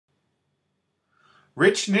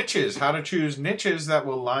Rich niches, how to choose niches that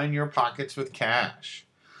will line your pockets with cash.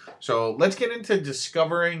 So let's get into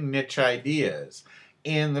discovering niche ideas.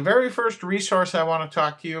 And the very first resource I want to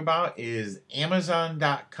talk to you about is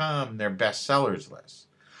Amazon.com, their bestsellers list.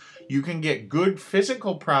 You can get good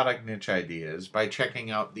physical product niche ideas by checking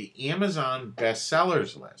out the Amazon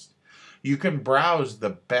bestsellers list. You can browse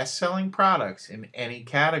the best-selling products in any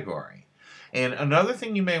category. And another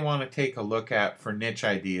thing you may want to take a look at for niche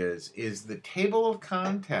ideas is the table of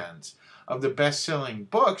contents of the best-selling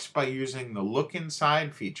books by using the Look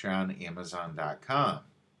Inside feature on Amazon.com.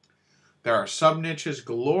 There are sub-niches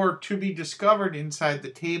galore to be discovered inside the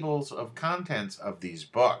tables of contents of these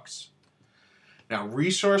books. Now,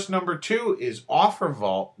 resource number 2 is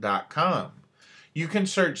OfferVault.com. You can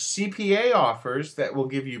search CPA offers that will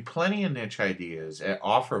give you plenty of niche ideas at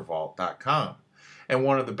OfferVault.com. And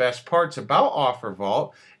one of the best parts about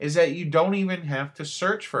OfferVault is that you don't even have to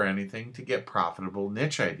search for anything to get profitable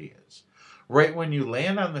niche ideas. Right when you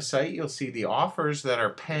land on the site, you'll see the offers that are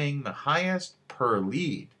paying the highest per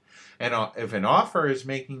lead. And if an offer is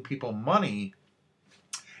making people money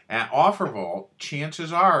at OfferVault,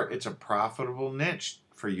 chances are it's a profitable niche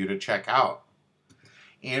for you to check out.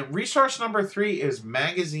 And resource number 3 is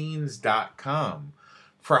magazines.com.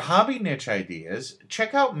 For hobby niche ideas,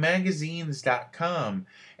 check out magazines.com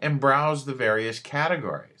and browse the various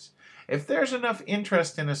categories. If there's enough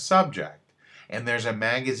interest in a subject and there's a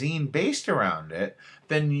magazine based around it,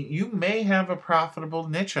 then you may have a profitable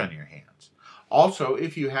niche on your hands. Also,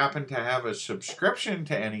 if you happen to have a subscription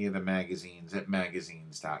to any of the magazines at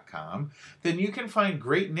magazines.com, then you can find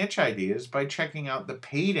great niche ideas by checking out the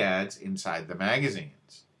paid ads inside the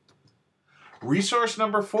magazines. Resource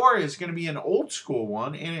number 4 is going to be an old school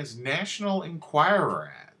one, and it's National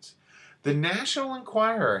Enquirer ads. The National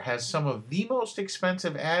Enquirer has some of the most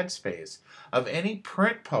expensive ad space of any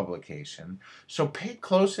print publication, so pay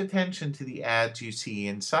close attention to the ads you see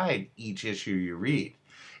inside each issue you read.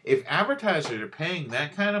 If advertisers are paying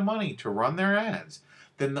that kind of money to run their ads,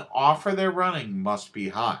 then the offer they're running must be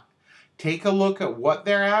hot. Take a look at what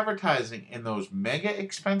they're advertising in those mega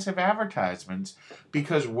expensive advertisements,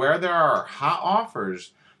 because where there are hot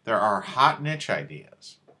offers, there are hot niche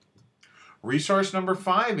ideas. Resource number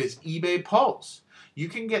 5 is eBay Pulse. You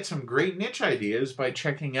can get some great niche ideas by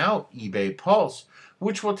checking out eBay Pulse,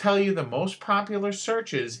 which will tell you the most popular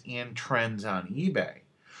searches and trends on eBay.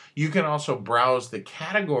 You can also browse the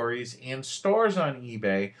categories and stores on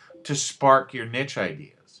eBay to spark your niche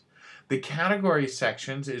ideas. The category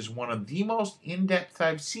sections is one of the most in-depth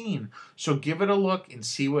I've seen, so give it a look and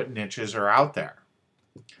see what niches are out there.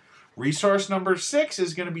 Resource number 6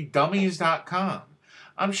 is going to be dummies.com.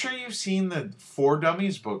 I'm sure you've seen the 4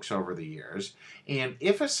 Dummies books over the years, and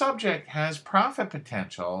if a subject has profit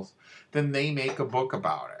potential, then they make a book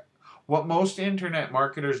about it. What most internet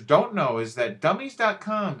marketers don't know is that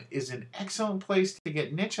dummies.com is an excellent place to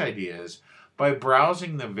get niche ideas by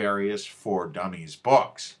browsing the various 4 Dummies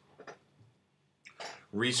books.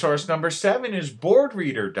 Resource number 7 is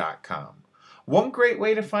boardreader.com. One great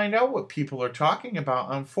way to find out what people are talking about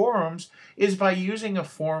on forums is by using a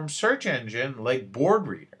forum search engine like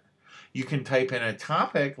BoardReader. You can type in a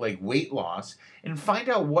topic like weight loss and find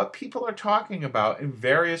out what people are talking about in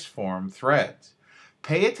various forum threads.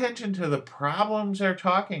 Pay attention to the problems they're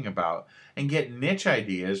talking about and get niche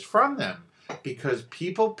ideas from them, because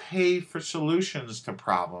people pay for solutions to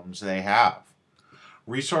problems they have.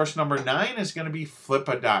 Resource number 9 is going to be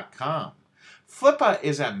Flippa.com. Flippa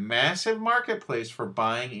is a massive marketplace for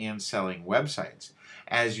buying and selling websites.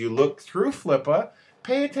 As you look through Flippa,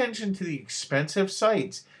 pay attention to the expensive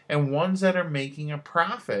sites and ones that are making a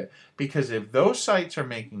profit, because if those sites are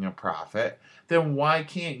making a profit, then why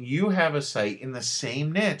can't you have a site in the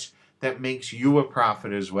same niche that makes you a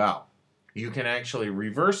profit as well? You can actually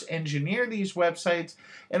reverse engineer these websites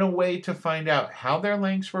in a way to find out how their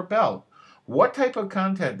links were built, what type of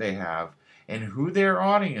content they have, and who their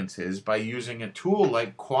audience is by using a tool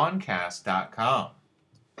like Quantcast.com.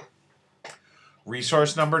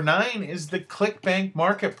 Resource number 9 is the ClickBank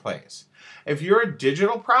Marketplace. If you're a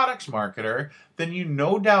digital products marketer, then you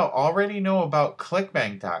no doubt already know about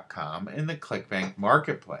ClickBank.com and the ClickBank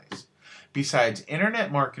Marketplace. Besides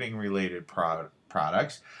internet marketing related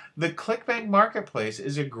products, the ClickBank Marketplace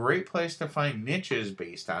is a great place to find niches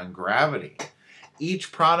based on gravity.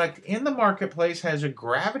 Each product in the marketplace has a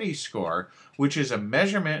gravity score, which is a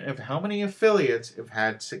measurement of how many affiliates have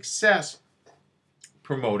had success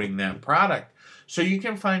promoting that product. So you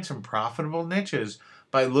can find some profitable niches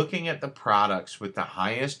by looking at the products with the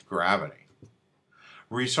highest gravity.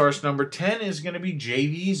 Resource number 10 is going to be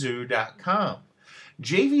jvzoo.com.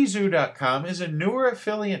 JVZoo.com is a newer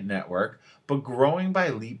affiliate network, but growing by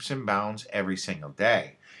leaps and bounds every single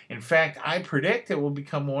day. In fact, I predict it will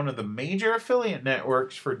become one of the major affiliate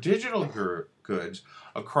networks for digital goods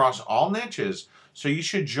across all niches, so you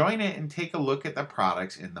should join it and take a look at the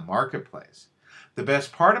products in the marketplace. The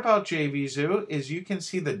best part about JVZoo is you can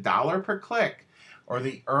see the dollar per click or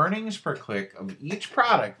the earnings per click of each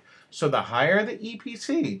product, so the higher the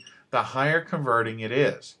EPC, the higher converting it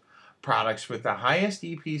is. Products with the highest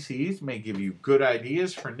EPCs may give you good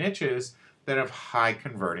ideas for niches that have high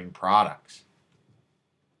converting products.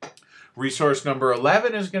 Resource number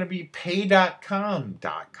 11 is going to be pay.com.com.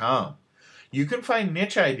 You can find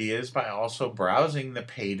niche ideas by also browsing the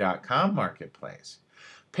pay.com marketplace.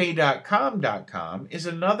 Pay.com.com is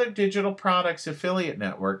another digital products affiliate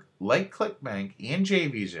network like ClickBank and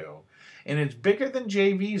JVZoo, and it's bigger than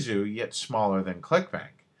JVZoo yet smaller than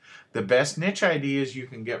ClickBank. The best niche ideas you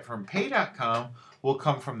can get from Pay.com will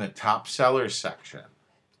come from the top sellers section.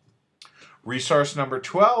 Resource number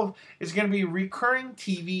 12 is going to be recurring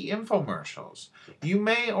TV infomercials. You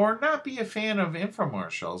may or not be a fan of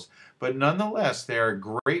infomercials, but nonetheless, they are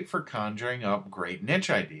great for conjuring up great niche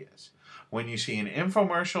ideas. When you see an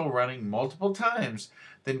infomercial running multiple times,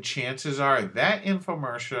 then chances are that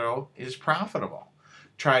infomercial is profitable.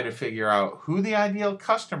 Try to figure out who the ideal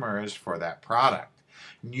customer is for that product.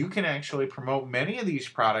 You can actually promote many of these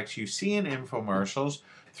products you see in infomercials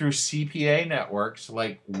through CPA networks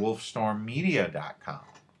like wolfstormmedia.com.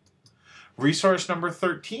 Resource number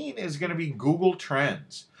 13 is going to be Google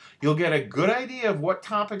Trends. You'll get a good idea of what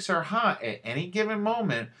topics are hot at any given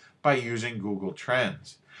moment by using Google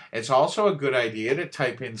Trends. It's also a good idea to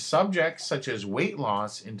type in subjects such as weight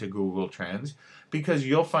loss into Google Trends because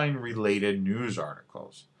you'll find related news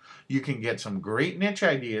articles. You can get some great niche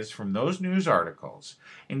ideas from those news articles.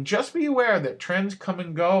 And just be aware that trends come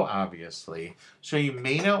and go, obviously, so you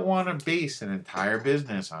may not want to base an entire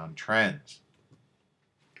business on trends.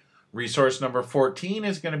 Resource number 14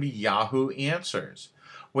 is going to be Yahoo Answers.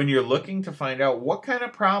 When you're looking to find out what kind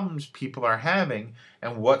of problems people are having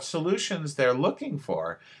and what solutions they're looking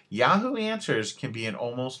for, Yahoo Answers can be an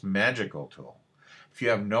almost magical tool. If you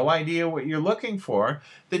have no idea what you're looking for,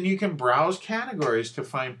 then you can browse categories to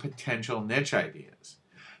find potential niche ideas.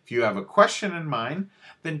 If you have a question in mind,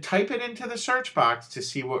 then type it into the search box to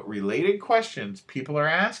see what related questions people are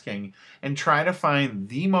asking and try to find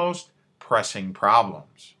the most pressing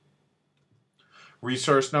problems.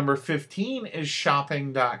 Resource number 15 is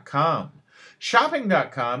shopping.com.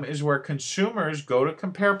 Shopping.com is where consumers go to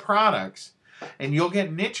compare products, and you'll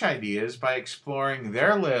get niche ideas by exploring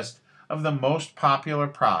their list of the most popular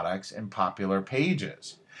products and popular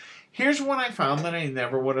pages. Here's one I found that I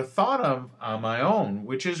never would have thought of on my own,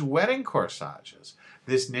 which is wedding corsages.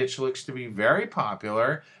 This niche looks to be very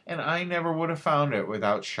popular, and I never would have found it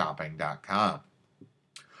without shopping.com.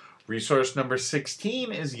 Resource number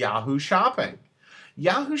 16 is Yahoo Shopping.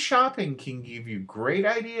 Yahoo Shopping can give you great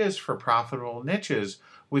ideas for profitable niches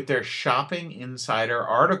with their Shopping Insider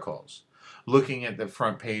articles. Looking at the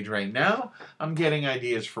front page right now, I'm getting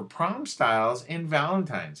ideas for prom styles and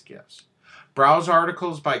Valentine's gifts. Browse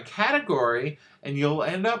articles by category and you'll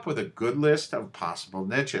end up with a good list of possible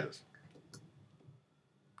niches.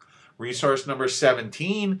 Resource number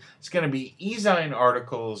 17 is going to be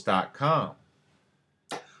ezinearticles.com.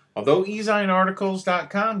 Although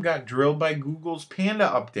ezinearticles.com got drilled by Google's Panda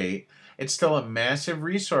update, it's still a massive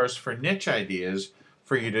resource for niche ideas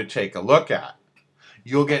for you to take a look at.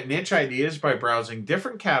 You'll get niche ideas by browsing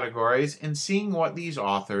different categories and seeing what these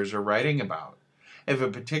authors are writing about. If a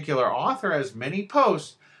particular author has many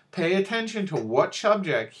posts, pay attention to what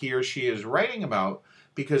subject he or she is writing about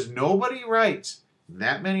because nobody writes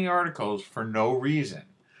that many articles for no reason.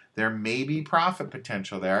 There may be profit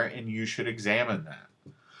potential there and you should examine that.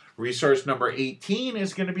 Resource number 18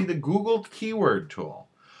 is going to be the Google Keyword Tool.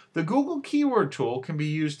 The Google Keyword Tool can be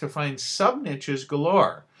used to find sub-niches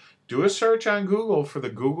galore. Do a search on Google for the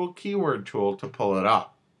Google Keyword Tool to pull it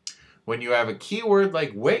up. When you have a keyword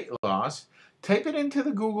like weight loss, type it into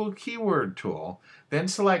the Google Keyword Tool, then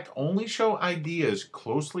select Only Show Ideas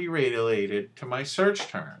Closely Related to My Search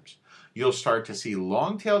Terms. You'll start to see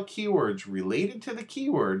long-tail keywords related to the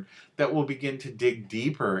keyword that will begin to dig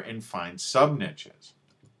deeper and find sub-niches.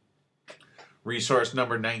 Resource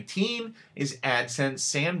number 19 is AdSense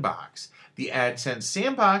Sandbox. The AdSense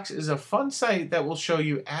Sandbox is a fun site that will show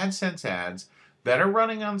you AdSense ads that are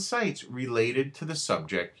running on sites related to the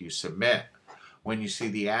subject you submit. When you see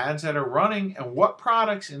the ads that are running and what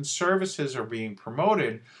products and services are being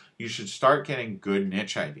promoted, you should start getting good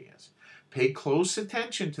niche ideas. Pay close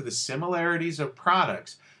attention to the similarities of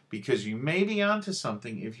products because you may be onto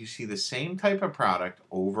something if you see the same type of product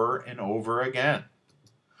over and over again.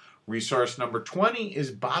 Resource number 20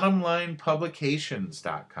 is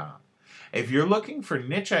bottomlinepublications.com. If you're looking for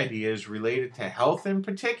niche ideas related to health in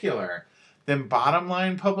particular, then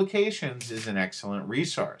Bottomline Publications is an excellent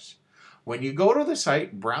resource. When you go to the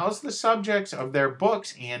site, browse the subjects of their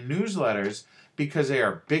books and newsletters because they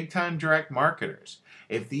are big-time direct marketers.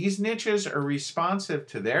 If these niches are responsive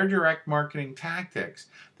to their direct marketing tactics,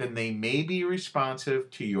 then they may be responsive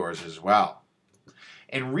to yours as well.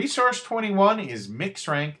 And resource 21 is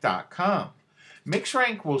Mixrank.com.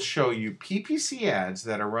 Mixrank will show you PPC ads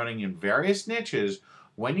that are running in various niches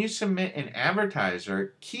when you submit an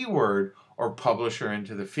advertiser, keyword, or publisher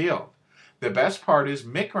into the field. The best part is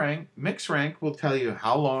Mixrank will tell you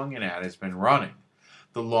how long an ad has been running.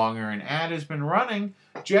 The longer an ad has been running,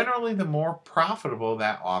 generally the more profitable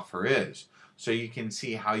that offer is. So you can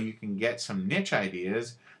see how you can get some niche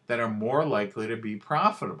ideas that are more likely to be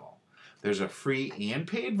profitable. There's a free and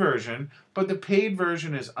paid version, but the paid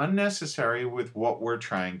version is unnecessary with what we're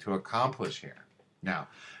trying to accomplish here. Now,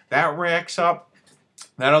 that'll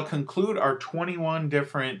conclude our 21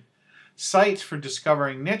 different sites for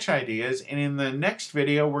discovering niche ideas, and in the next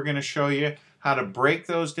video we're going to show you how to break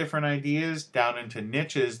those different ideas down into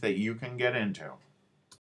niches that you can get into.